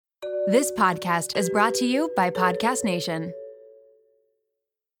This podcast is brought to you by Podcast Nation.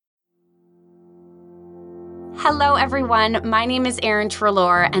 Hello, everyone. My name is Erin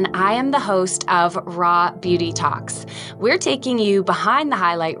Treloar, and I am the host of Raw Beauty Talks. We're taking you behind the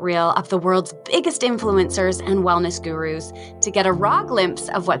highlight reel of the world's biggest influencers and wellness gurus to get a raw glimpse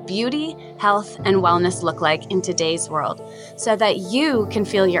of what beauty, health, and wellness look like in today's world, so that you can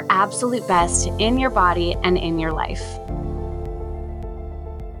feel your absolute best in your body and in your life.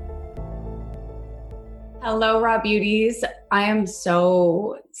 Hello, Raw Beauties. I am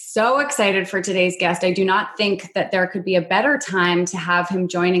so excited for today's guest. I do not think that there could be a better time to have him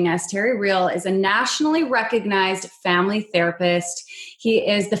joining us. Terry Real is a nationally recognized family therapist. He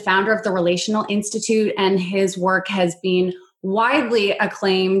is the founder of the Relational Institute, and his work has been widely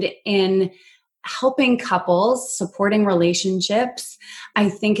acclaimed in helping couples, supporting relationships. I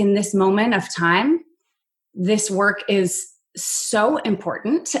think in this moment of time, this work is so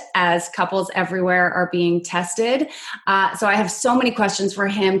important as couples everywhere are being tested. So I have so many questions for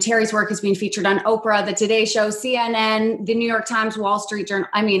him. Terry's work has been featured on Oprah, The Today Show, CNN, The New York Times, Wall Street Journal.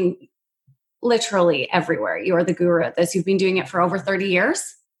 I mean, literally everywhere. You are the guru at this. You've been doing it for over 30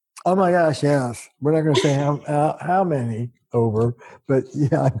 years. Oh my gosh, yes. We're not going to say how many over, but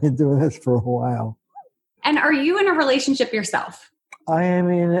yeah, I've been doing this for a while. And are you in a relationship yourself? I am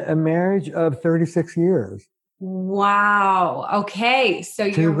in a marriage of 36 years. Wow. Okay. So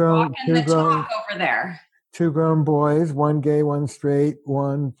you're walking the talk over there. 2 grown boys, 1 gay, 1 straight,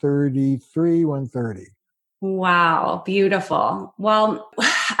 1 33, 1 30. Wow. Beautiful. Well,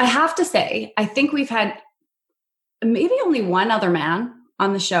 I have to say, I think we've had maybe only one other man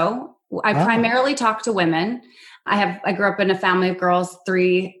on the show. I primarily talk to women. I grew up in a family of girls,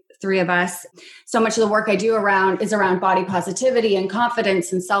 three of us. So much of the work I do is around body positivity and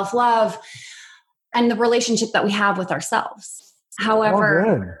confidence and self-love, and the relationship that we have with ourselves.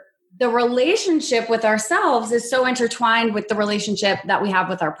 However, the relationship with ourselves is so intertwined with the relationship that we have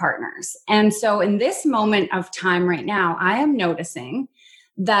with our partners. And so in this moment of time right now, I am noticing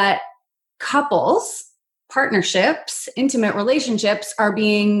that couples, partnerships, intimate relationships are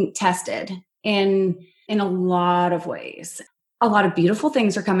being tested in a lot of ways. A lot of beautiful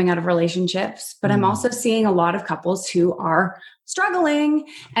things are coming out of relationships, but I'm also seeing a lot of couples who are struggling.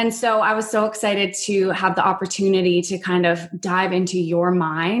 And so I was so excited to have the opportunity to kind of dive into your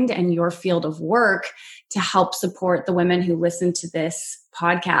mind and your field of work to help support the women who listen to this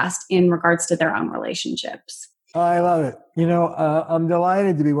podcast in regards to their own relationships. I love it. I'm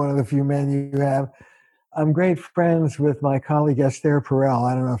delighted to be one of the few men you have. I'm great friends with my colleague Esther Perel.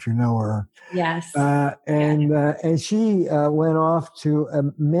 I don't know if you know her. Yes. And she went off to a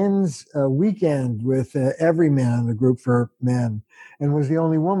men's weekend with Everyman, the group for men, and was the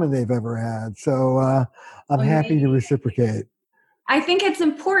only woman they've ever had. So I'm happy to reciprocate. I think it's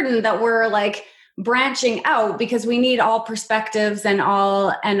important that we're like branching out because we need all perspectives and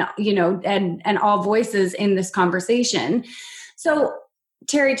all voices in this conversation. So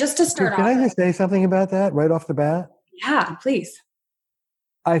Terry, just to start off. Can I just say something about that right off the bat? Yeah, please.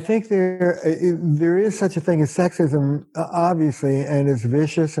 I think there is such a thing as sexism, obviously, and it's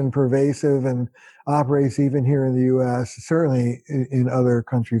vicious and pervasive and operates even here in the U.S., certainly in other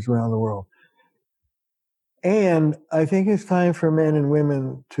countries around the world. And I think it's time for men and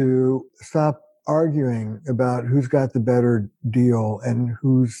women to stop arguing about who's got the better deal and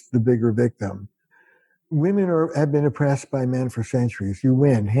who's the bigger victim. Women have been oppressed by men for centuries. You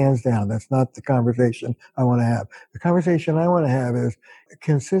win, hands down. That's not the conversation I want to have. The conversation I want to have is,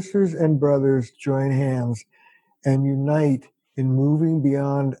 can sisters and brothers join hands and unite in moving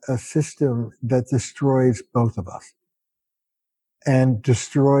beyond a system that destroys both of us and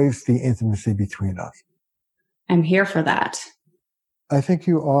destroys the intimacy between us? I'm here for that. I think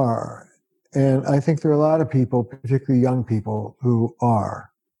you are. And I think there are a lot of people, particularly young people, who are.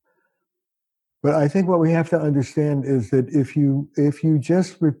 But I think what we have to understand is that if you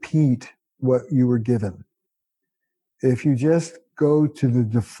just repeat what you were given, if you just go to the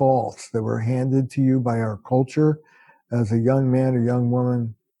defaults that were handed to you by our culture as a young man or young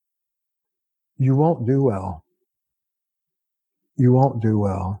woman, you won't do well. You won't do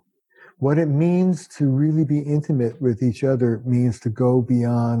well. What it means to really be intimate with each other means to go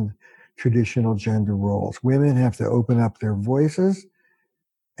beyond traditional gender roles. Women have to open up their voices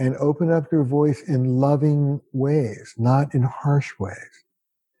and open up their voice in loving ways, not in harsh ways.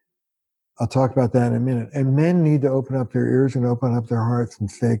 I'll talk about that in a minute. And men need to open up their ears and open up their hearts and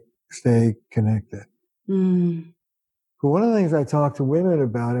stay connected. But one of the things I talk to women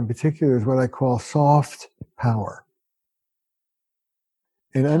about in particular is what I call soft power.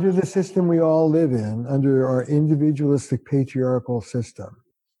 And under the system we all live in, under our individualistic patriarchal system,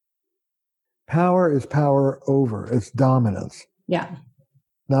 Power is power over. It's dominance. Yeah.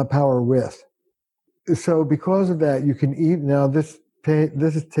 Not power with. So because of that, you can now this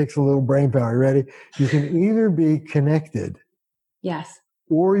takes a little brain power. You ready? You can either be connected. Yes.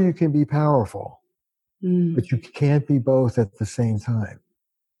 Or you can be powerful. But you can't be both at the same time.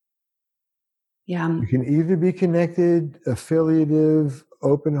 Yeah. You can either be connected, affiliative,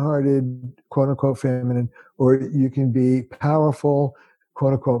 open-hearted, quote-unquote feminine, or you can be powerful,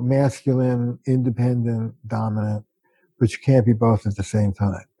 quote-unquote masculine, independent, dominant, but you can't be both at the same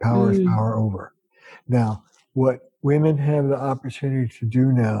time. Power is power over. Now, what women have the opportunity to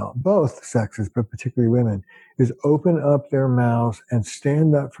do now, both sexes, but particularly women, is open up their mouths and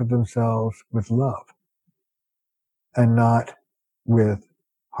stand up for themselves with love and not with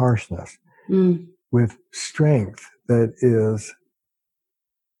harshness, with strength that is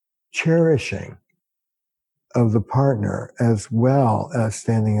cherishing of the partner as well as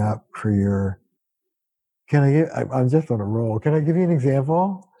standing up for your. I'm just on a roll. Can I give you an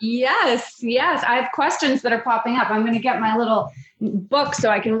example? Yes. I have questions that are popping up. I'm going to get my little book so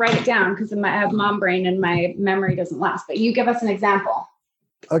I can write it down because I have mom brain and my memory doesn't last. But you give us an example.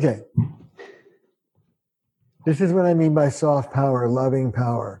 Okay. This is what I mean by soft power, loving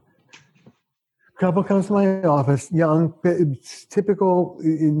power. Couple comes to my office, young, typical,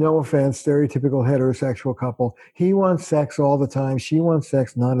 no offense, stereotypical heterosexual couple. He wants sex all the time. She wants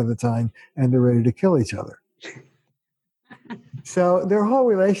sex none of the time, and they're ready to kill each other. So their whole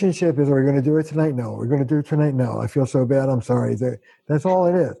relationship is, are we going to do it tonight? No. We're going to do it tonight? No. I feel so bad. I'm sorry. That's all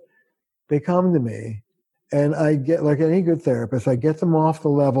it is. They come to me, and I get, like any good therapist, I get them off the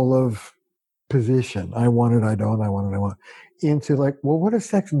level of position. I want it, I don't, I want it, I want it, into like, well, what does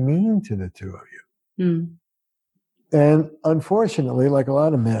sex mean to the two of you? And unfortunately, like a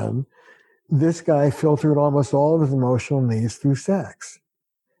lot of men, this guy filtered almost all of his emotional needs through sex.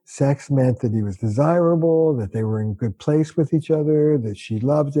 Sex meant that he was desirable, that they were in a good place with each other, that she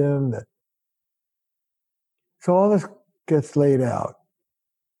loved him. So all this gets laid out.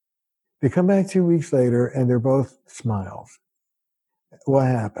 They come back 2 weeks later and they're both smiles. What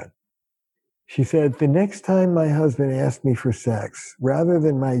happened? She said, the next time my husband asked me for sex, rather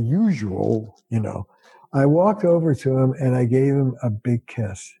than my usual, I walked over to him and I gave him a big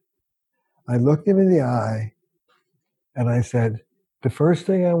kiss. I looked him in the eye and I said, the first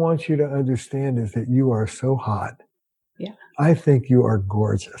thing I want you to understand is that you are so hot. Yeah. I think you are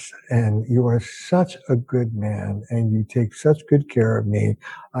gorgeous and you are such a good man and you take such good care of me.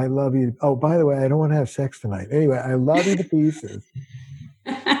 I love you. Oh, by the way, I don't want to have sex tonight. Anyway, I love you to pieces.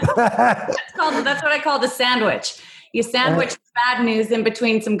 That's what I call the sandwich. You sandwich bad news in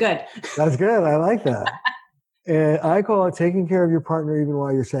between some good. That's good. I like that. And I call it taking care of your partner even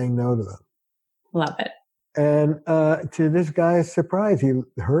while you're saying no to them. Love it. And to this guy's surprise, he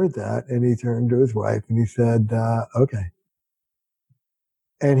heard that and he turned to his wife and he said, okay.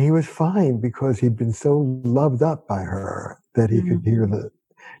 And he was fine because he'd been so loved up by her that he could hear that.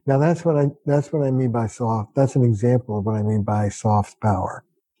 Now that's what I mean by soft. That's an example of what I mean by soft power.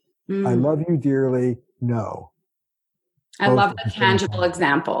 I love you dearly. No. I love the tangible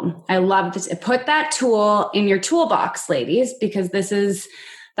example. I love this. Put that tool in your toolbox, ladies, because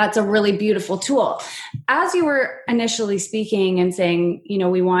that's a really beautiful tool. As you were initially speaking and saying,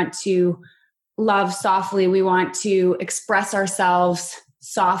 we want to love softly, we want to express ourselves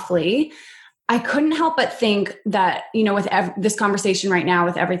softly, I couldn't help but think that, with this conversation right now,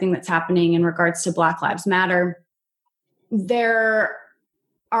 with everything that's happening in regards to Black Lives Matter, there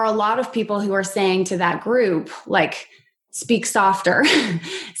are a lot of people who are saying to that group, like, speak softer,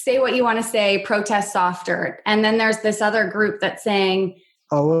 say what you want to say, protest softer. And then there's this other group that's saying...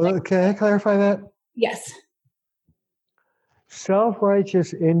 can I clarify that? Yes.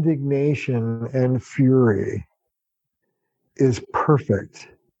 Self-righteous indignation and fury is perfect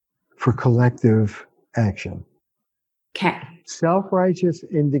for collective action. Okay. Self-righteous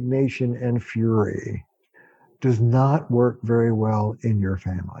indignation and fury does not work very well in your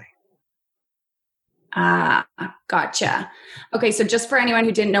family. Gotcha. Okay. So just for anyone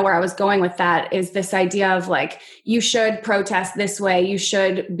who didn't know where I was going with that is this idea of like, you should protest this way. You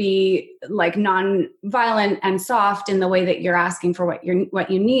should be like non-violent and soft in the way that you're asking for what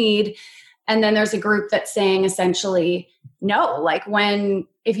you need. And then there's a group that's saying essentially, no, like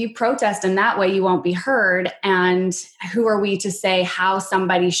if you protest in that way, you won't be heard. And who are we to say how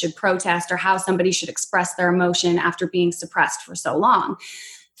somebody should protest or how somebody should express their emotion after being suppressed for so long?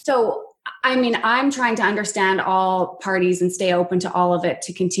 So, I'm trying to understand all parties and stay open to all of it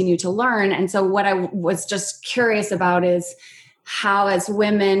to continue to learn. And so what I was just curious about is how, as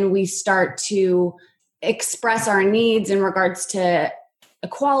women, we start to express our needs in regards to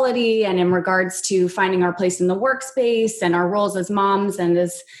equality and in regards to finding our place in the workspace and our roles as moms and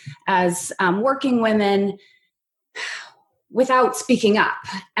as working women, without speaking up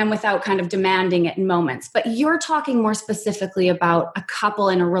and without kind of demanding it in moments. But you're talking more specifically about a couple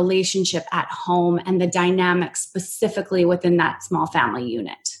in a relationship at home and the dynamics specifically within that small family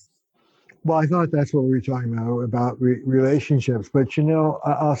unit. Well, I thought that's what we were talking about relationships. But,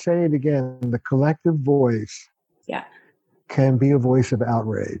 I'll say it again, the collective voice can be a voice of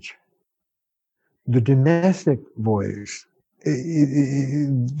outrage. The domestic voice,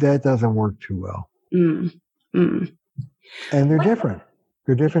 that doesn't work too well. And they're different.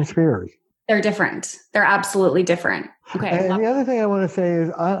 They're different spheres. They're different. They're absolutely different. Okay. And the other thing I want to say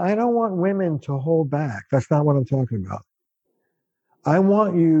is I don't want women to hold back. That's not what I'm talking about. I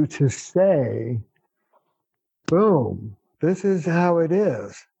want you to say, boom, this is how it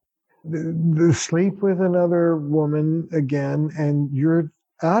is. Sleep with another woman again, and you're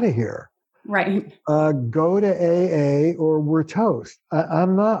out of here. Right. Go to AA or we're toast.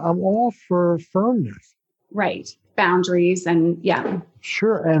 I'm all for firmness. Right. Boundaries and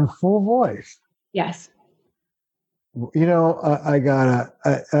Sure. And full voice. Yes.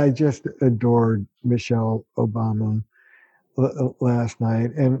 I just adored Michelle Obama last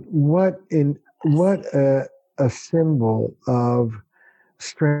night, and what a symbol of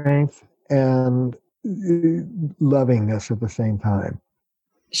strength and lovingness at the same time.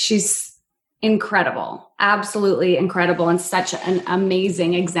 She's incredible, absolutely incredible, and such an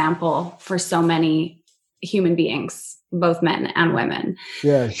amazing example for so many human beings, both men and women.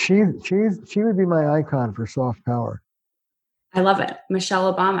 Yeah, she would be my icon for soft power. I love it.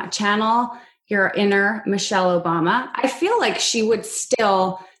 Michelle Obama. Channel your inner Michelle Obama. I feel like she would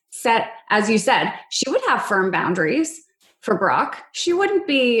still set, as you said, she would have firm boundaries for Brock. She wouldn't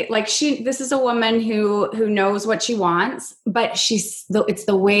be like this is a woman who knows what she wants, but it's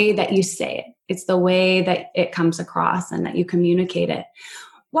the way that you say it. It's the way that it comes across and that you communicate it.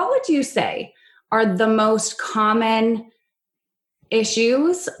 What would you say are the most common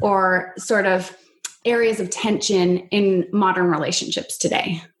issues or sort of areas of tension in modern relationships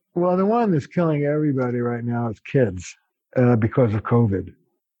today? Well, the one that's killing everybody right now is kids because of COVID.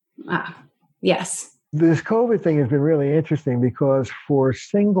 Yes. This COVID thing has been really interesting because for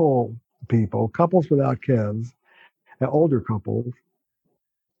single people, couples without kids, older couples,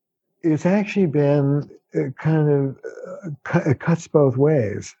 it's actually been it cuts both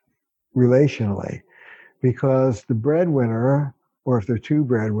ways relationally, because the breadwinner, or if they're two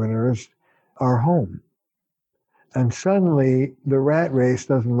breadwinners, are home. And suddenly the rat race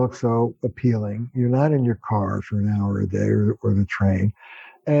doesn't look so appealing. You're not in your car for an hour a day or the train.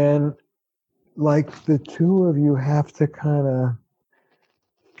 And like the two of you have to kind of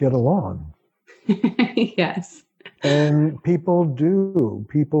get along. Yes. And people do.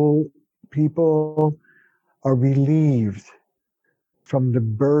 People are relieved from the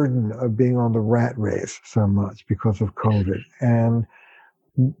burden of being on the rat race so much because of COVID. And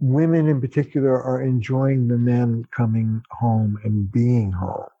women in particular are enjoying the men coming home and being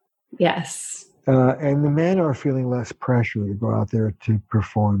home. Yes. And the men are feeling less pressure to go out there to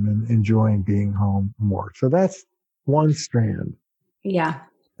perform and enjoying being home more. So that's one strand. Yeah.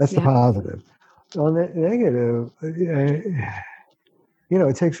 That's the positive. On the negative,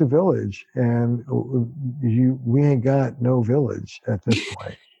 it takes a village, and we ain't got no village at this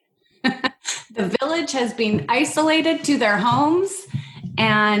point. The village has been isolated to their homes.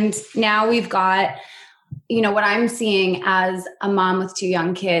 And now we've got, what I'm seeing as a mom with two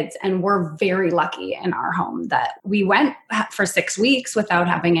young kids, and we're very lucky in our home that we went for 6 weeks without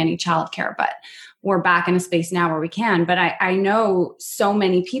having any childcare, but we're back in a space now where we can. But I know so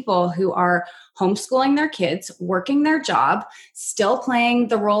many people who are homeschooling their kids, working their job, still playing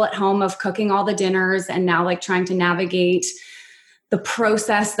the role at home of cooking all the dinners, and now like trying to navigate the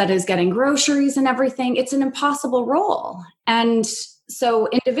process that is getting groceries and everything. It's an impossible role. And so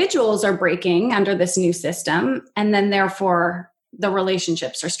individuals are breaking under this new system, and then therefore the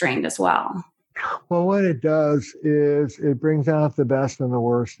relationships are strained as well. Well, what it does is it brings out the best and the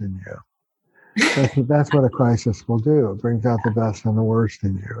worst in you. That's what a crisis will do. It brings out the best and the worst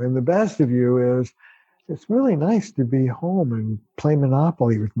in you. And the best of you is, it's really nice to be home and play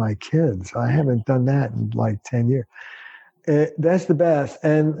Monopoly with my kids. I haven't done that in like 10 years. That's the best.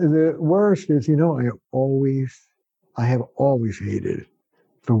 And the worst is, I have always hated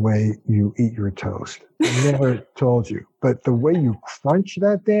the way you eat your toast. I never told you, but the way you crunch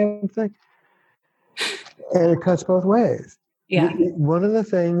that damn thing, and it cuts both ways. Yeah. One of the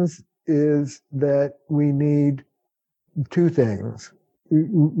things is that we need two things.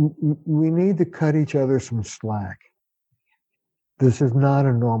 We need to cut each other some slack. This is not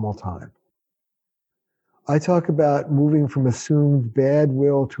a normal time. I talk about moving from assumed bad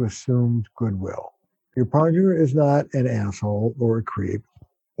will to assumed goodwill. Your partner is not an asshole or a creep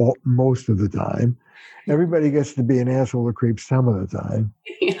most of the time. Everybody gets to be an asshole or creep some of the time.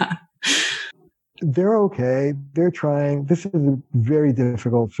 Yeah. They're okay. They're trying. This is a very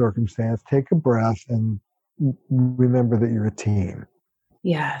difficult circumstance. Take a breath and remember that you're a team.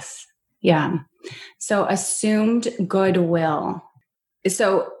 Yes. Yeah. So assumed goodwill.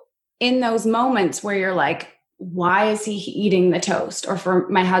 So in those moments where you're like, why is he eating the toast? Or for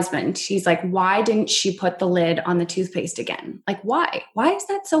my husband, she's like, why didn't she put the lid on the toothpaste again? Like, why? Why is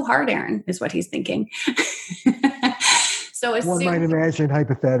that so hard, Erin, is what he's thinking. So one might imagine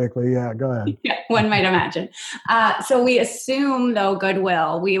hypothetically. Yeah, go ahead. Yeah, one might imagine. So we assume, though,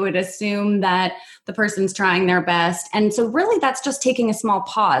 goodwill. We would assume that the person's trying their best. And so really that's just taking a small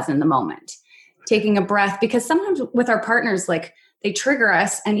pause in the moment, taking a breath, because sometimes with our partners, like they trigger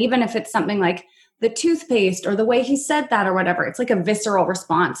us. And even if it's something like the toothpaste or the way he said that or whatever, it's like a visceral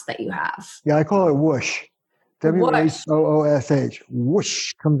response that you have. Yeah, I call it whoosh. W-H-O-O-S-H.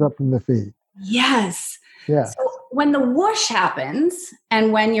 Whoosh comes up from the feet. Yes. Yeah. So when the whoosh happens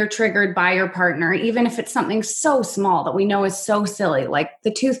and when you're triggered by your partner, even if it's something so small that we know is so silly, like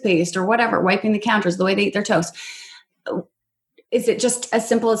the toothpaste or whatever, wiping the counters, the way they eat their toast, is it just as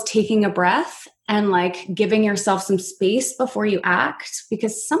simple as taking a breath and like giving yourself some space before you act?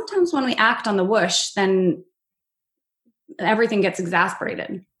 Because sometimes when we act on the whoosh, then everything gets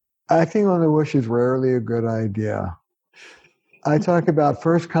exasperated. Acting on the whoosh is rarely a good idea. I talk about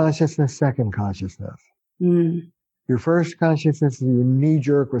first consciousness, second consciousness. Your first consciousness is your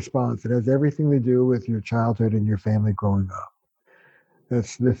knee-jerk response. It has everything to do with your childhood and your family growing up.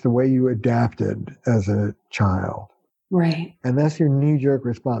 That's the way you adapted as a child. Right. And that's your knee-jerk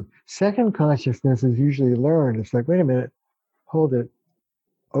response. Second consciousness is usually learned. It's like, wait a minute, hold it.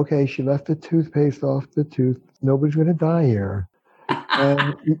 Okay, she left the toothpaste off the tooth. Nobody's going to die here.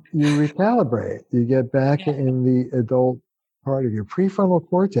 And you recalibrate. You get back in the adult part of your prefrontal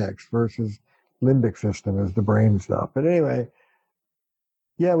cortex versus limbic system is the brain stuff. But anyway,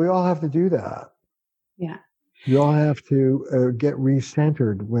 yeah, we all have to do that. Yeah. We all have to get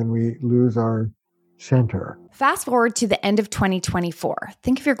recentered when we lose our center. Fast forward to the end of 2024.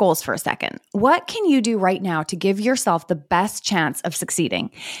 Think of your goals for a second. What can you do right now to give yourself the best chance of succeeding?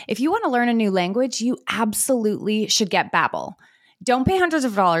 If you want to learn a new language, you absolutely should get Babbel. Don't pay hundreds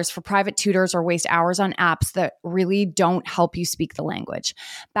of dollars for private tutors or waste hours on apps that really don't help you speak the language.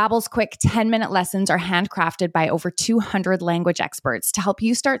 Babbel's quick 10-minute lessons are handcrafted by over 200 language experts to help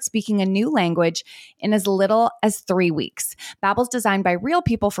you start speaking a new language in as little as 3 weeks. Babbel's designed by real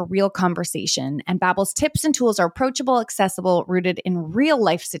people for real conversation, and Babbel's tips and tools are approachable, accessible, rooted in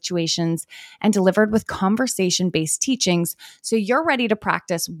real-life situations, and delivered with conversation-based teachings, so you're ready to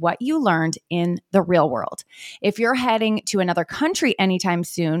practice what you learned in the real world. If you're heading to another country anytime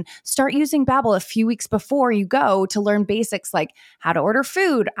soon, start using Babbel a few weeks before you go to learn basics like how to order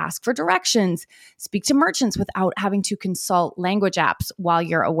food, ask for directions, speak to merchants without having to consult language apps while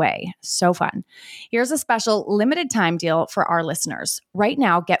you're away. So fun. Here's a special limited time deal for our listeners. Right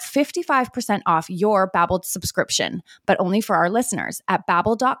now, get 55% off your Babbel subscription, but only for our listeners at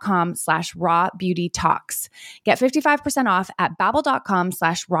babbel.com/rawbeautytalks. Get 55% off at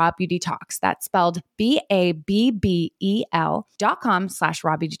babbel.com/rawbeautytalks. That's spelled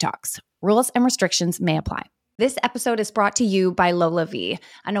babbel.com/rawbeautytalks. Rules and restrictions may apply. This episode is brought to you by LolaVie,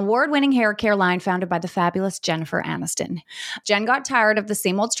 an award-winning hair care line founded by the fabulous Jennifer Aniston. Jen got tired of the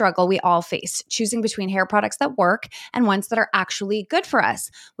same old struggle we all face, choosing between hair products that work and ones that are actually good for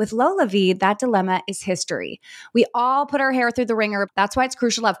us. With LolaVie, that dilemma is history. We all put our hair through the ringer. That's why it's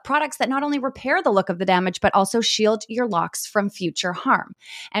crucial to have products that not only repair the look of the damage, but also shield your locks from future harm.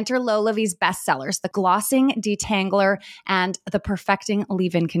 Enter LolaVie's bestsellers, the Glossing Detangler and the Perfecting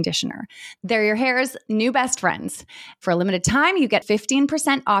Leave-In Conditioner. They're your hair's new best friends. For a limited time, you get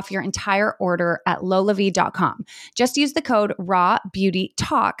 15% off your entire order at lolavie.com. Just use the code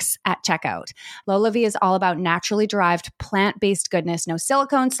RAWBEAUTYTALKS at checkout. LolaVie is all about naturally derived plant-based goodness, no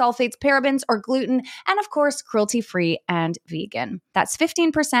silicones, sulfates, parabens, or gluten, and of course, cruelty-free and vegan. That's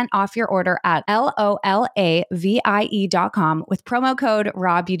 15% off your order at LOLAVIE.com with promo code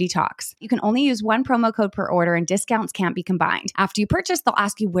RAWBEAUTYTALKS. You can only use one promo code per order and discounts can't be combined. After you purchase, they'll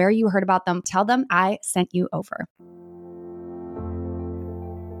ask you where you heard about them. Tell them I sent you over.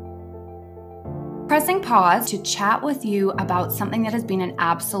 Pressing pause to chat with you about something that has been an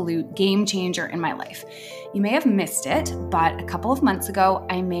absolute game changer in my life. You may have missed it, but a couple of months ago,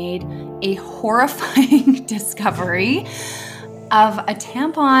 I made a horrifying discovery of a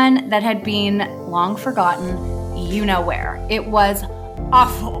tampon that had been long forgotten you know where. It was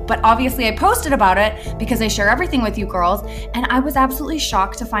awful, but obviously I posted about it because I share everything with you girls, and I was absolutely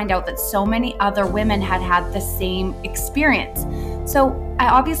shocked to find out that so many other women had had the same experience. So I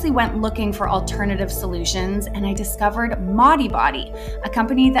obviously went looking for alternative solutions, and I discovered Modibodi, a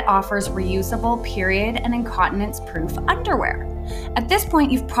company that offers reusable period and incontinence-proof underwear. At this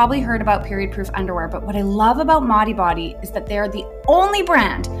point, you've probably heard about period-proof underwear, but what I love about Modibodi is that they're the only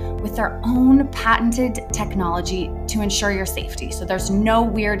brand with their own patented technology to ensure your safety. So there's no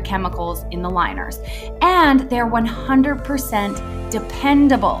weird chemicals in the liners. And they're 100%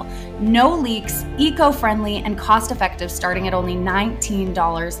 dependable. No leaks, eco-friendly, and cost-effective, starting at only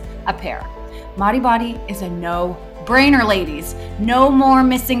 $19 a pair. Modibodi is a no-brainer, ladies. No more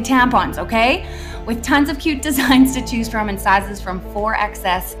missing tampons, okay? With tons of cute designs to choose from and sizes from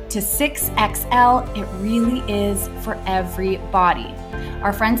 4XS to 6XL, it really is for every body.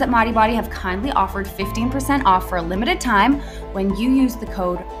 Our friends at Modibodi have kindly offered 15% off for a limited time when you use the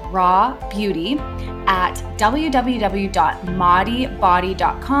code RAWBEAUTY at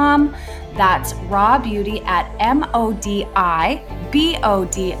www.modibodi.com. That's RAWBEAUTY at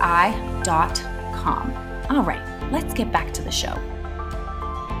MODIBODI.com. All right, let's get back to the show.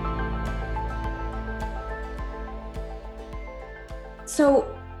 So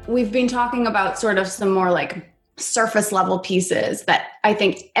we've been talking about sort of some more like surface level pieces that I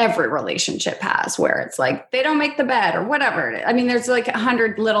think every relationship has, where it's like they don't make the bed or whatever. I mean, there's like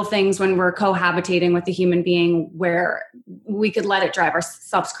 100 little things when we're cohabitating with a human being where we could let it drive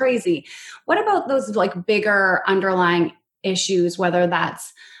ourselves crazy. What about those like bigger underlying issues, whether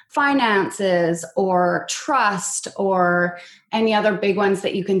that's finances or trust or any other big ones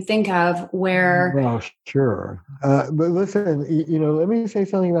that you can think of where... Well, sure. But listen, let me say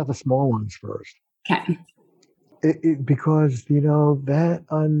something about the small ones first. Okay. Because, that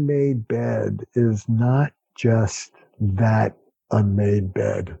unmade bed is not just that unmade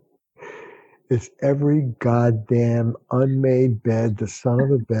bed. It's every goddamn unmade bed the son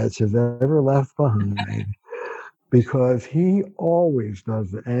of a bitch has ever left behind. Because he always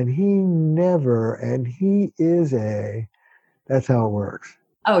does it. And he is that's how it works.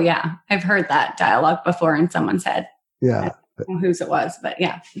 Oh, yeah. I've heard that dialogue before in someone's head. Yeah. I don't know whose it was, but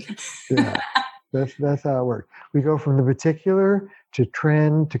yeah. Yeah. That's how it works. We go from the particular to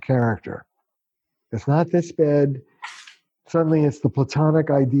trend to character. It's not this bed. Suddenly it's the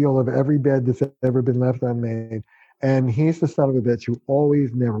platonic ideal of every bed that's ever been left unmade. And he's the son of a bitch who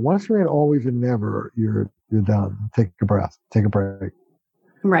always, never. Once you're in always and never, you're done. Take a breath. Take a break.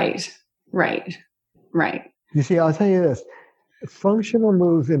 Right. You see, I'll tell you this. Functional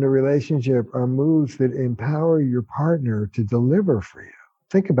moves in a relationship are moves that empower your partner to deliver for you.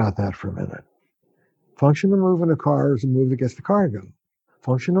 Think about that for a minute. Functional move in a car is a move that gets the car going.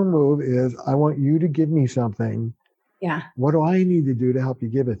 Functional move is, I want you to give me something. Yeah. What do I need to do to help you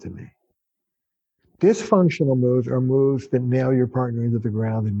give it to me? Dysfunctional moves are moves that nail your partner into the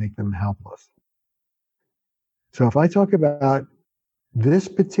ground and make them helpless. So if I talk about this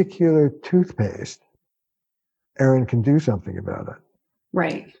particular toothpaste, Erin can do something about it.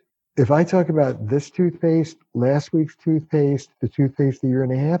 Right. If I talk about this toothpaste, last week's toothpaste, the toothpaste a year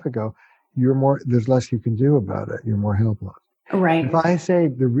and a half ago, there's less you can do about it. You're more helpless. Right. If I say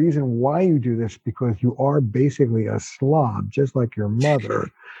the reason why you do this because you are basically a slob, just like your mother,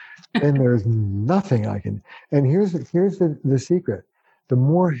 then there's nothing I can. And here's the secret. The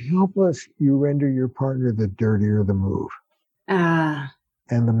more helpless you render your partner, the dirtier the move. And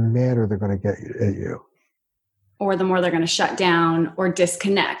the madder they're going to get at you. Or the more they're going to shut down or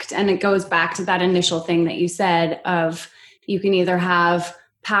disconnect. And it goes back to that initial thing that you said of you can either have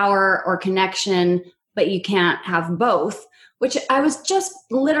power or connection, but you can't have both, which I was just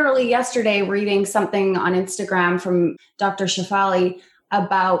literally yesterday reading something on Instagram from Dr. Shefali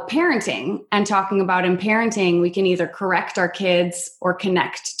about parenting and talking about in parenting, we can either correct our kids or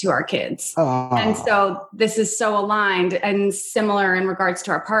connect to our kids. And so this is so aligned and similar in regards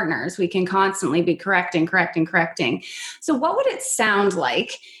to our partners. We can constantly be correcting. So what would it sound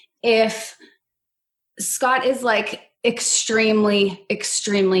like if Scott is like extremely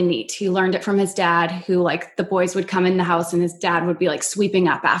neat? He learned it from his dad, who like the boys would come in the house and his dad would be like sweeping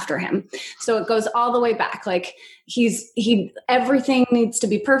up after him. So it goes all the way back. Like everything needs to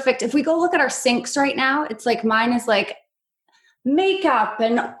be perfect. If we go look at our sinks right now, it's like mine is like makeup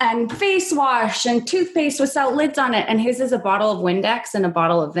and face wash and toothpaste without lids on it. And his is a bottle of Windex and a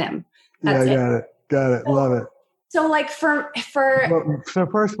bottle of Vim. That's it. Got it. Love it. So like so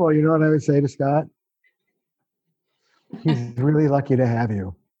first of all, you know what I would say to Scott? He's really lucky to have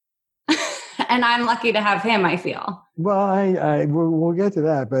you. and I'm lucky to have him, I feel. Well, we'll get to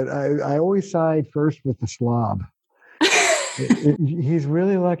that, but I always side first with the slob. He's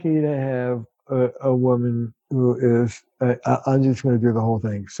really lucky to have a woman who is, I'm just going to do the whole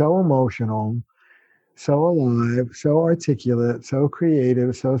thing, so emotional, so alive, so articulate, so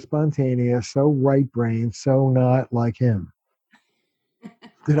creative, so spontaneous, so right-brained, so not like him.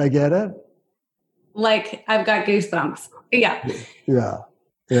 Did I get it? Like, I've got goosebumps. Yeah.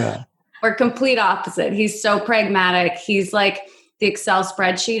 Yeah. We're complete opposite. He's so pragmatic. He's like the Excel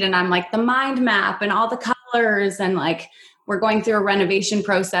spreadsheet, and I'm like the mind map and all the colors. And like, we're going through a renovation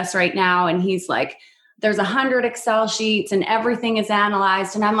process right now. And he's like, there's 100 Excel sheets and everything is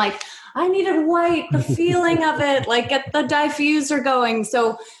analyzed. And I'm like, I needed white, the feeling of it, like get the diffuser going.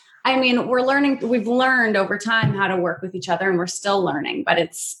 So, I mean, we've learned over time how to work with each other, and we're still learning, but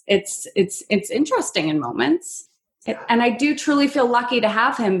it's interesting in moments. And I do truly feel lucky to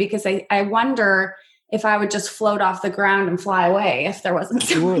have him, because I wonder if I would just float off the ground and fly away if there wasn't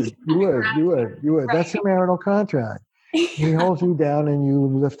somebody. You would. Right. That's your marital contract. He holds you down and you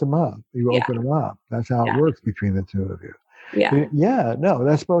lift him up. You open him up. That's how it works between the two of you. Yeah. No,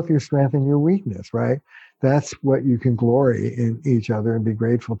 that's both your strength and your weakness, right? That's what you can glory in each other and be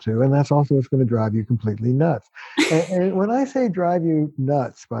grateful to. And that's also what's going to drive you completely nuts. And when I say drive you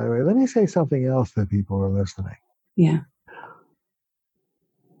nuts, by the way, let me say something else that people are listening. Yeah.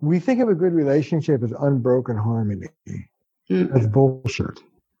 We think of a good relationship as unbroken harmony. That's bullshit.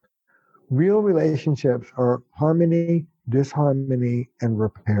 Real relationships are harmony, disharmony, and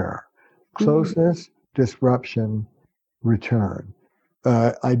repair. Closeness, disruption, return.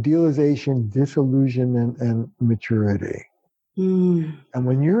 Idealization, disillusionment, and maturity. And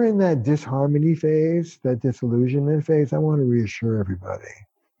when you're in that disharmony phase, that disillusionment phase, I want to reassure everybody,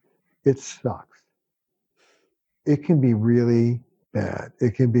 it sucks. It can be really bad.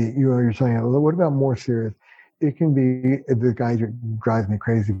 It can be, you're saying, what about more serious? It can be the guy who drives me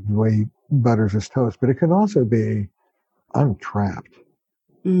crazy the way he butters his toast, but it can also be, I'm trapped.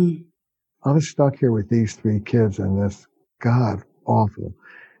 I'm stuck here with these 3 kids and this God awful.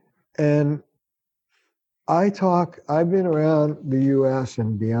 And I've been around the US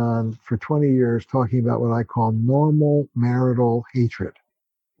and beyond for 20 years talking about what I call normal marital hatred.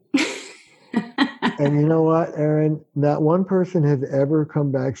 And you know what, Erin? Not one person has ever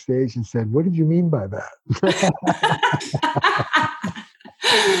come backstage and said, what did you mean by that?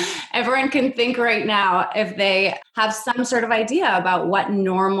 Everyone can think right now if they have some sort of idea about what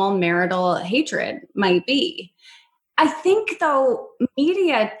normal marital hatred might be. I think, though,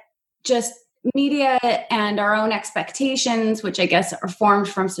 media and our own expectations, which I guess are formed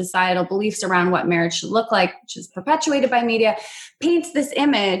from societal beliefs around what marriage should look like, which is perpetuated by media, paints this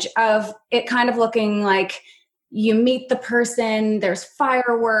image of it kind of looking like you meet the person, there's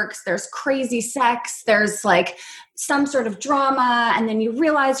fireworks, there's crazy sex, there's like some sort of drama, and then you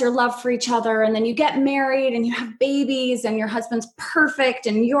realize your love for each other, and then you get married and you have babies and your husband's perfect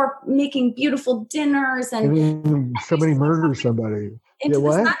and you're making beautiful dinners and somebody murders somebody. Into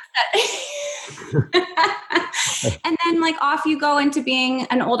the sunset. And then like off you go into being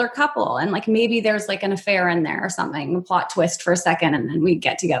an older couple, and like maybe there's like an affair in there or something, a plot twist for a second, and then we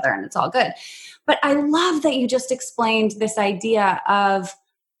get together and it's all good. But I love that you just explained this idea of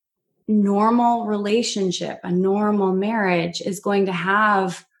normal relationship. A normal marriage is going to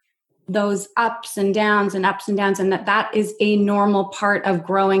have those ups and downs, and that is a normal part of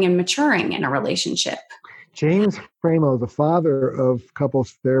growing and maturing in a relationship. James Framo, the father of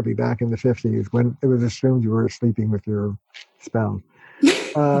couples therapy back in the 50s, when it was assumed you were sleeping with your spouse,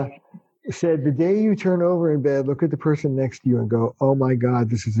 said, the day you turn over in bed, look at the person next to you and go, oh my God,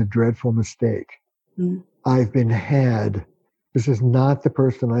 this is a dreadful mistake. I've been had. This is not the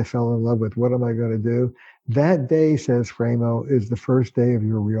person I fell in love with. What am I going to do? That day, says Framo, is the first day of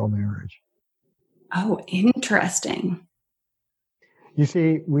your real marriage. Oh, interesting. You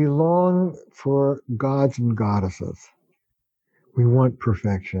see, we long for gods and goddesses. We want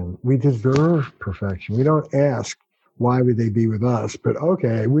perfection. We deserve perfection. We don't ask, why would they be with us? But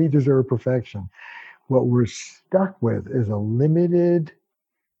okay, we deserve perfection. What we're stuck with is a limited,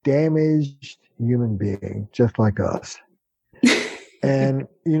 damaged human being, just like us. And,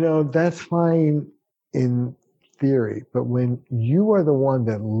 that's fine in theory. But when you are the one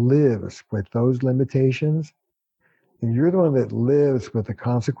that lives with those limitations, and you're the one that lives with the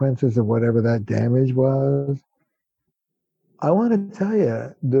consequences of whatever that damage was, I want to tell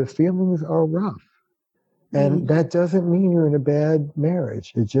you, the feelings are rough. And that doesn't mean you're in a bad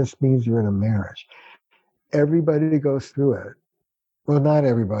marriage. It just means you're in a marriage. Everybody goes through it. Well, not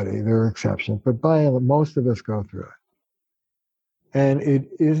everybody. There are exceptions. But most of us go through it. And it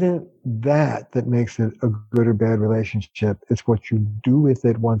isn't that makes it a good or bad relationship. It's what you do with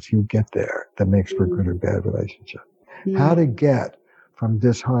it once you get there that makes for a good or bad relationship. How to get from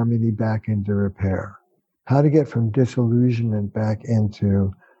disharmony back into repair. How to get from disillusionment back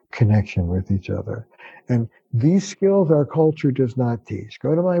into connection with each other. And these skills our culture does not teach.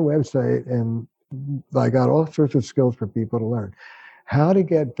 Go to my website and I got all sorts of skills for people to learn. How to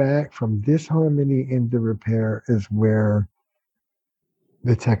get back from disharmony into repair is where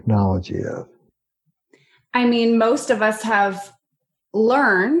the technology is. I mean, most of us have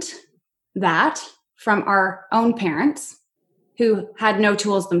learned that from our own parents who had no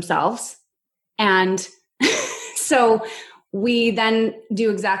tools themselves. And so we then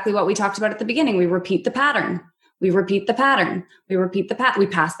do exactly what we talked about at the beginning. We repeat the pattern. We repeat the pattern. We repeat the pattern. We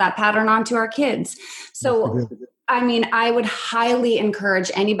pass that pattern on to our kids. So, I mean, I would highly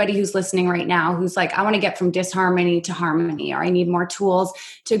encourage anybody who's listening right now who's like, I want to get from disharmony to harmony, or I need more tools,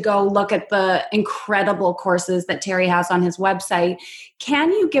 to go look at the incredible courses that Terry has on his website.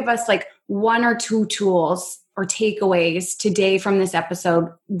 Can you give us like one or two tools or takeaways today from this episode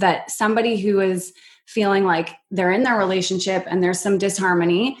that somebody who is feeling like they're in their relationship and there's some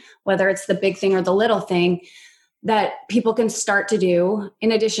disharmony, whether it's the big thing or the little thing, that people can start to do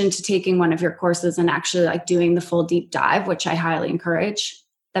in addition to taking one of your courses and actually like doing the full deep dive, which I highly encourage,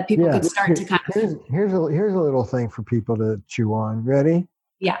 that people can start to kind of... Here's a little thing for people to chew on. Ready?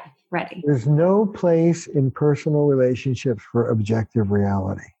 Yeah, ready. There's no place in personal relationships for objective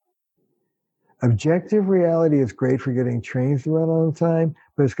reality. Objective reality is great for getting trains to run on time,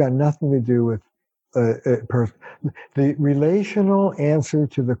 but it's got nothing to do with the relational answer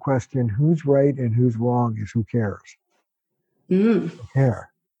to the question who's right and who's wrong is who cares. Who care?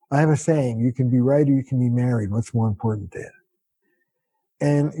 I have a saying: you can be right or you can be married. What's more important to you?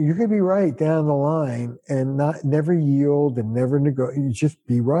 And you can be right down the line and never yield and never negotiate. You just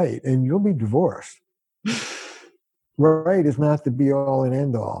be right, and you'll be divorced. Right is not the be all and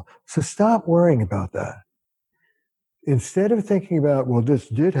end all. So stop worrying about that. Instead of thinking about, well, this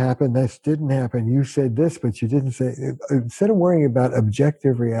did happen, this didn't happen, you said this, but you didn't say, instead of worrying about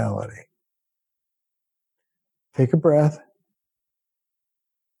objective reality, take a breath,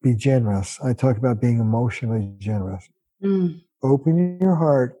 be generous. I talk about being emotionally generous. Open your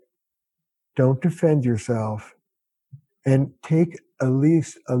heart, don't defend yourself, and take at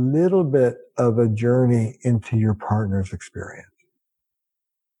least a little bit of a journey into your partner's experience.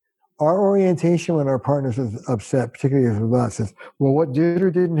 Our orientation when our partner is upset, particularly with us, is, well, what did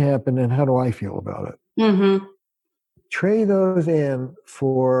or didn't happen, and how do I feel about it? Trade those in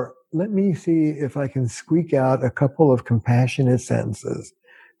for, let me see if I can squeak out a couple of compassionate sentences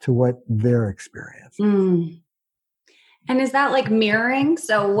to what they're experiencing. And is that like mirroring?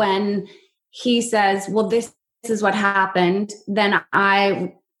 So when he says, well, this is what happened, then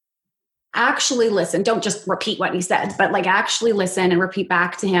I actually listen. Don't just repeat what he said, but like actually listen and repeat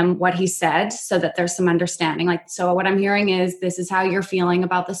back to him what he said so that there's some understanding. Like, so what I'm hearing is, this is how you're feeling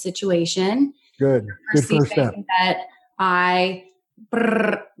about the situation. Good first step. That I'm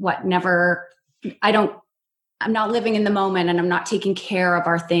not living in the moment, and I'm not taking care of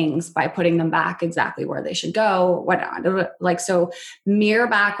our things by putting them back exactly where they should go. So mirror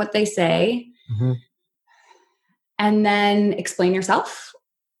back what they say, and then explain yourself.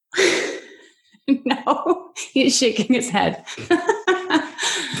 No, he's shaking his head.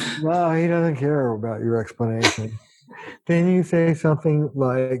 No, he doesn't care about your explanation. Then you say something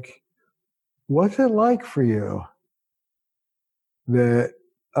like, what's it like for you that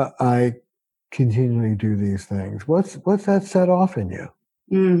I continually do these things? What's that set off in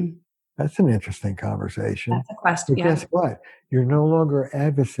you? That's an interesting conversation. That's a question. But guess what? You're no longer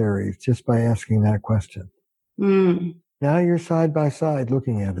adversaries just by asking that question. Now you're side by side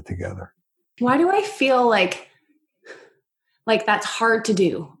looking at it together. Why do I feel like that's hard to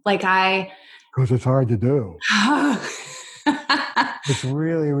do? Because it's hard to do. It's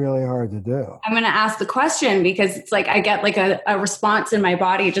really, really hard to do. I'm going to ask the question because it's like I get like a response in my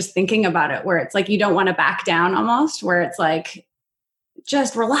body just thinking about it, where it's like you don't want to back down almost, where it's like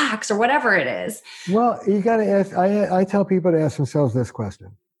just relax or whatever it is. Well, you got to ask. I tell people to ask themselves this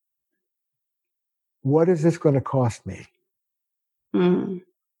question: what is this going to cost me?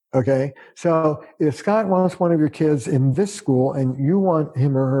 Okay, so if Scott wants one of your kids in this school and you want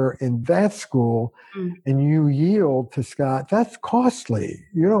him or her in that school, and you yield to Scott, that's costly.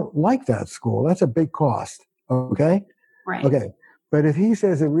 You don't like that school. That's a big cost. Okay? Right. Okay. But if he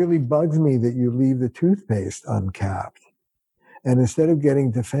says, it really bugs me that you leave the toothpaste uncapped, and instead of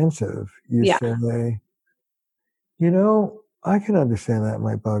getting defensive, you say, I can understand that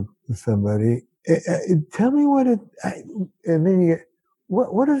might bug somebody. Tell me and then you get,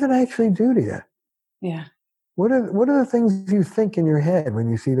 what does it actually do to you? Yeah. What are the things you think in your head when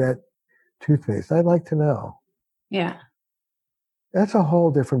you see that toothpaste? I'd like to know. Yeah. That's a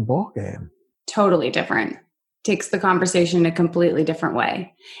whole different ballgame. Totally different. Takes the conversation a completely different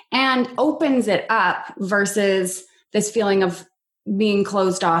way and opens it up versus this feeling of being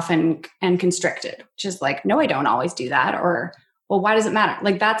closed off and constricted, which is like, no, I don't always do that. Or, well, why does it matter?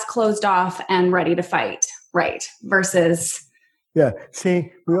 Like that's closed off and ready to fight. Right. Versus. Yeah.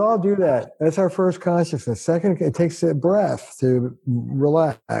 See, we all do that. That's our first consciousness. Second, it takes a breath to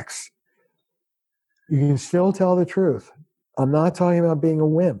relax. You can still tell the truth. I'm not talking about being a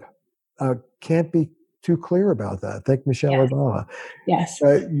wimp. I can't be too clear about that. Thank Michelle Obama. Yes.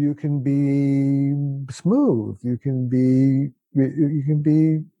 You can be smooth. You can be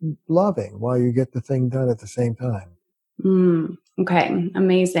loving while you get the thing done at the same time. Okay.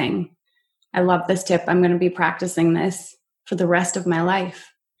 Amazing. I love this tip. I'm going to be practicing this for the rest of my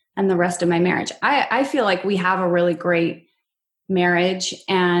life and the rest of my marriage. I feel like we have a really great marriage,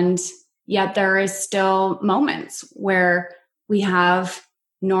 and yet there is still moments where we have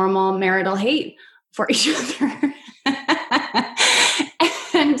normal marital hate for each other.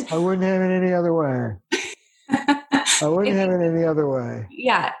 And I wouldn't have it any other way.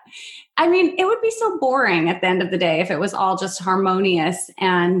 Yeah. I mean, it would be so boring at the end of the day if it was all just harmonious,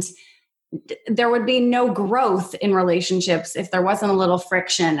 and there would be no growth in relationships if there wasn't a little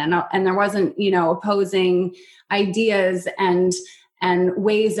friction and there wasn't, opposing ideas and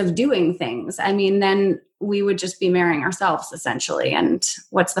ways of doing things. I mean, then we would just be marrying ourselves essentially. And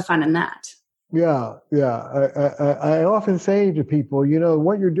what's the fun in that? Yeah. I often say to people,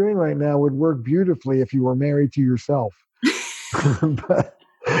 what you're doing right now would work beautifully if you were married to yourself. But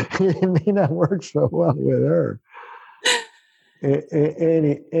it may not work so well with her.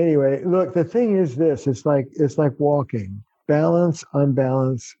 Anyway, look, the thing is this, it's like walking. Balance,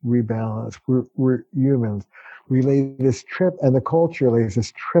 unbalance, rebalance. We're humans. We lay this trip, and the culture lays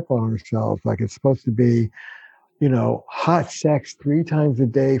this trip on ourselves like it's supposed to be, hot sex 3 times a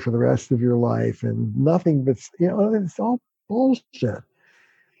day for the rest of your life and nothing but, it's all bullshit.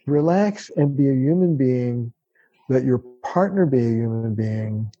 Relax and be a human being, let your partner be a human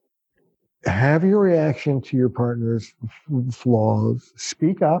being, have your reaction to your partner's flaws,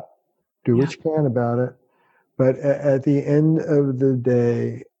 speak up, do what you can about it. But at the end of the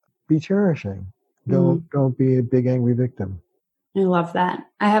day, be cherishing. Don't be a big angry victim. I love that.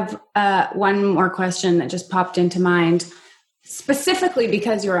 I have one more question that just popped into mind, specifically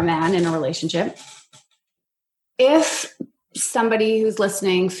because you're a man in a relationship. If somebody who's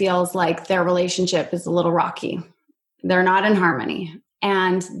listening feels like their relationship is a little rocky, they're not in harmony,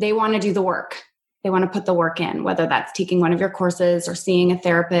 and they want to do the work, they want to put the work in, whether that's taking one of your courses or seeing a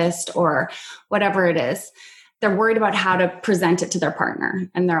therapist or whatever it is, they're worried about how to present it to their partner.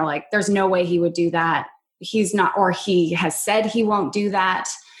 And they're like, there's no way he would do that. He's not, or he has said he won't do that.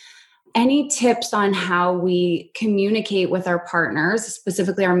 Any tips on how we communicate with our partners,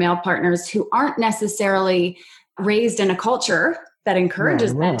 specifically our male partners who aren't necessarily raised in a culture that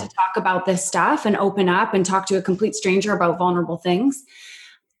encourages them to talk about this stuff and open up and talk to a complete stranger about vulnerable things?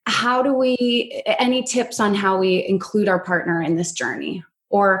 Any tips on how we include our partner in this journey,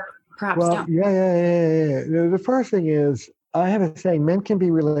 or perhaps don't? Yeah. The first thing is, I have a saying, men can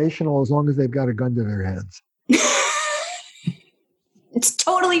be relational as long as they've got a gun to their heads. It's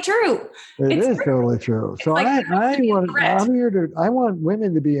totally true. It is totally true. So I want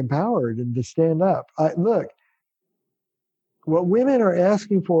women to be empowered and to stand up. Look, what women are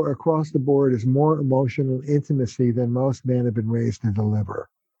asking for across the board is more emotional intimacy than most men have been raised to deliver.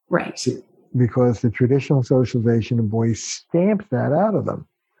 Right. Because the traditional socialization of boys stamps that out of them,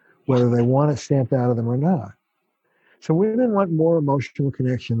 whether they want it stamped out of them or not. So women want more emotional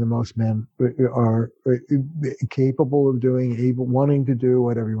connection than most men are capable of doing, wanting to do,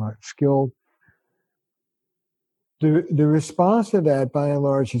 whatever you want, skilled. The response to that, by and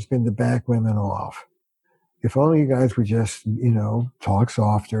large, has been to back women off. If only you guys would just, talk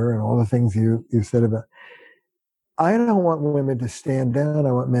softer and all the things you said about. I don't want women to stand down.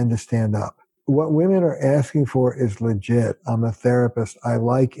 I want men to stand up. What women are asking for is legit. I'm a therapist. I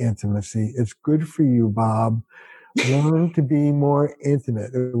like intimacy. It's good for you, Bob. Learn to be more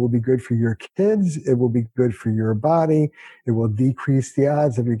intimate. It will be good for your kids. It will be good for your body. It will decrease the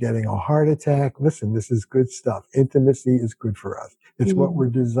odds of you getting a heart attack. Listen, this is good stuff. Intimacy is good for us. It's what we're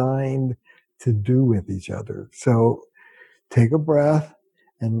designed to do with each other. So take a breath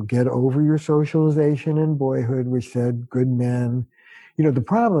and get over your socialization in boyhood, which said good men. The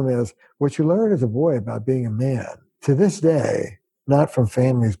problem is what you learn as a boy about being a man to this day not from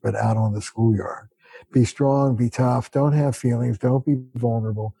families, but out on the schoolyard. Be strong, be tough, don't have feelings, don't be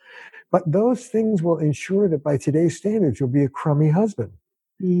vulnerable. But those things will ensure that by today's standards, you'll be a crummy husband.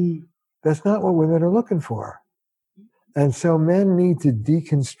 Mm. That's not what women are looking for. And so men need to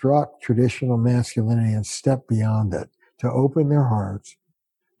deconstruct traditional masculinity and step beyond it, to open their hearts,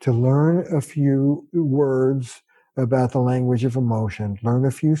 to learn a few words about the language of emotion, learn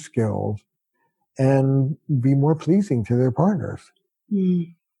a few skills, and be more pleasing to their partners.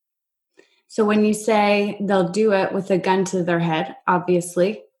 Mm. So when you say they'll do it with a gun to their head,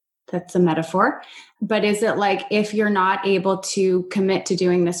 obviously, that's a metaphor. But is it like, if you're not able to commit to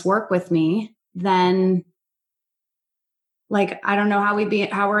doing this work with me, then like, I don't know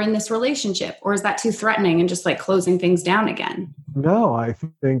how we're in this relationship, or is that too threatening and just like closing things down again? No, I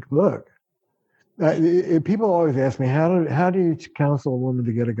think, look, people always ask me, how do you counsel a woman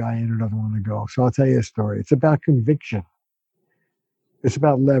to get a guy in who doesn't want to go? So I'll tell you a story. It's about conviction. It's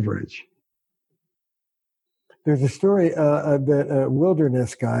about leverage. There's a story that a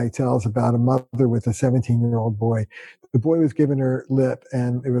wilderness guy tells about a mother with a 17-year-old boy. The boy was giving her lip,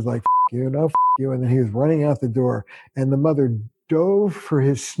 and it was like, F you, no, F you. And then he was running out the door, and the mother dove for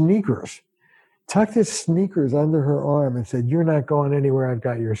his sneakers, tucked his sneakers under her arm, and said, "You're not going anywhere. I've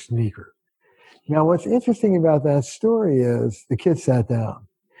got your sneaker." Now, what's interesting about that story is the kid sat down.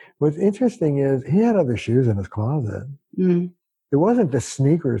 What's interesting is he had other shoes in his closet. Mm. It wasn't the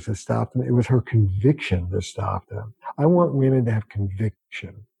sneakers that stopped him. It was her conviction that stopped him. I want women to have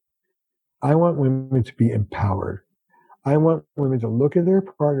conviction. I want women to be empowered. I want women to look in their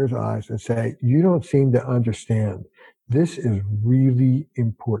partner's eyes and say, "You don't seem to understand. This is really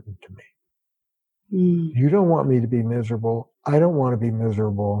important to me. Mm. You don't want me to be miserable. I don't want to be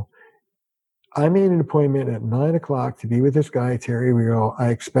miserable. I made an appointment at 9:00 to be with this guy, Terry Real. I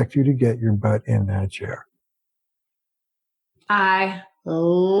expect you to get your butt in that chair." I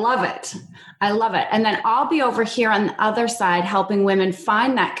love it. I love it. And then I'll be over here on the other side helping women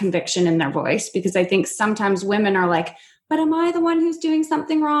find that conviction in their voice, because I think sometimes women are like, but am I the one who's doing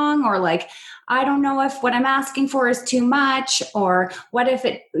something wrong? Or like, I don't know if what I'm asking for is too much, or what if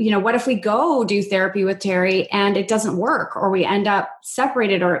we go do therapy with Terry and it doesn't work, or we end up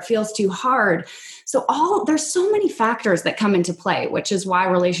separated, or it feels too hard. So there's so many factors that come into play, which is why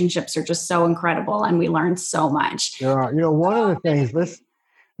relationships are just so incredible and we learn so much. There are, one of the things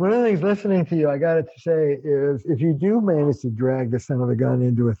listening to you, I got to say, is if you do manage to drag the son of a gun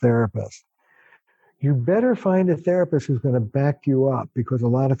into a therapist, you better find a therapist who's going to back you up, because a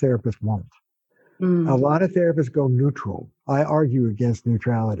lot of therapists won't. A lot of therapists go neutral. I argue against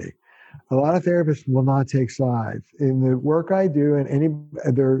neutrality. A lot of therapists will not take sides. In the work I do,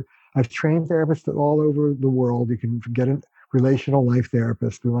 I've trained therapists all over the world. You can get a relational life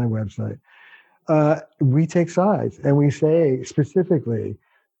therapist through my website. We take sides, and we say specifically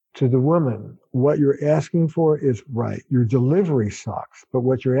to the woman, what you're asking for is right. Your delivery sucks, but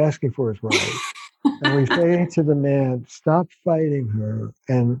what you're asking for is right. And we say to the man, stop fighting her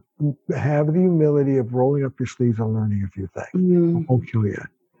and have the humility of rolling up your sleeves and learning a few things. It won't kill you.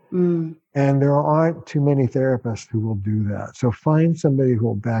 And there aren't too many therapists who will do that. So find somebody who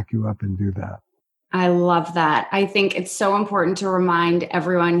will back you up and do that. I love that. I think it's so important to remind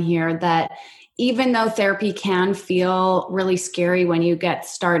everyone here that even though therapy can feel really scary when you get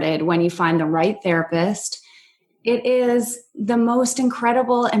started, when you find the right therapist, it is the most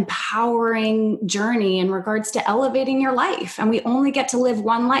incredible, empowering journey in regards to elevating your life. And we only get to live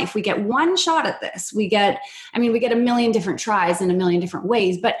one life. We get one shot at this. We get a million different tries in a million different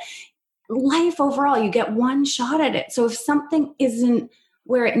ways, but life overall, you get one shot at it. So if something isn't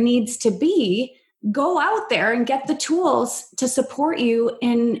where it needs to be, go out there and get the tools to support you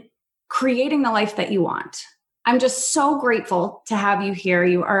in creating the life that you want. I'm just so grateful to have you here.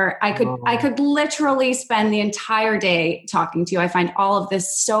 I could literally spend the entire day talking to you. I find all of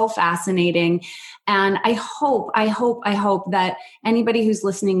this so fascinating. And I hope that anybody who's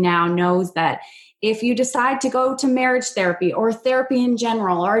listening now knows that if you decide to go to marriage therapy or therapy in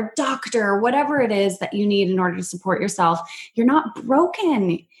general, or a doctor, or whatever it is that you need in order to support yourself, you're not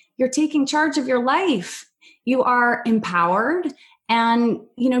broken. You're taking charge of your life. You are empowered. And,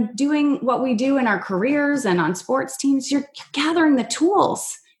 doing what we do in our careers and on sports teams, you're gathering the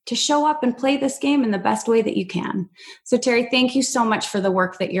tools to show up and play this game in the best way that you can. So, Terry, thank you so much for the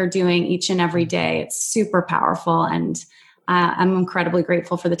work that you're doing each and every day. It's super powerful. And I'm incredibly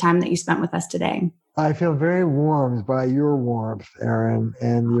grateful for the time that you spent with us today. I feel very warmed by your warmth, Erin,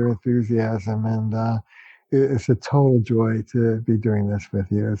 and your enthusiasm. And it's a total joy to be doing this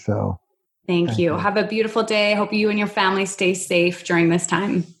with you. So Thank you. Have a beautiful day. I hope you and your family stay safe during this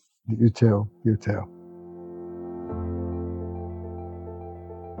time. You too. You too.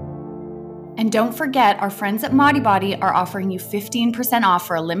 And don't forget, our friends at Modibody are offering you 15% off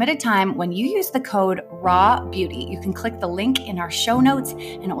for a limited time when you use the code RAWBEAUTY. You can click the link in our show notes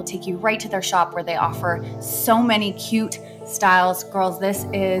and it will take you right to their shop where they offer so many cute styles. Girls, this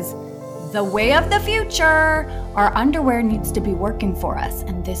is the way of the future. Our underwear needs to be working for us,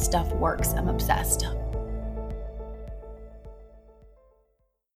 and this stuff works. I'm obsessed.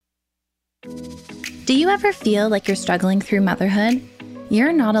 Do you ever feel like you're struggling through motherhood?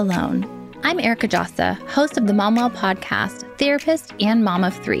 You're not alone. I'm Erica Jossa, host of the MomWell podcast, therapist, and mom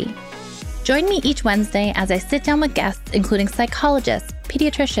of 3. Join me each Wednesday as I sit down with guests, including psychologists,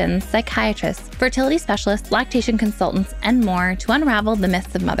 pediatricians, psychiatrists, fertility specialists, lactation consultants, and more to unravel the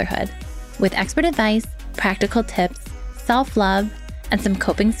myths of motherhood. With expert advice, practical tips, self-love, and some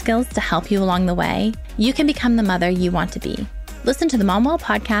coping skills to help you along the way, you can become the mother you want to be. Listen to the MomWell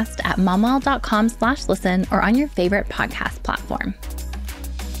podcast at momwell.com/listen or on your favorite podcast platform.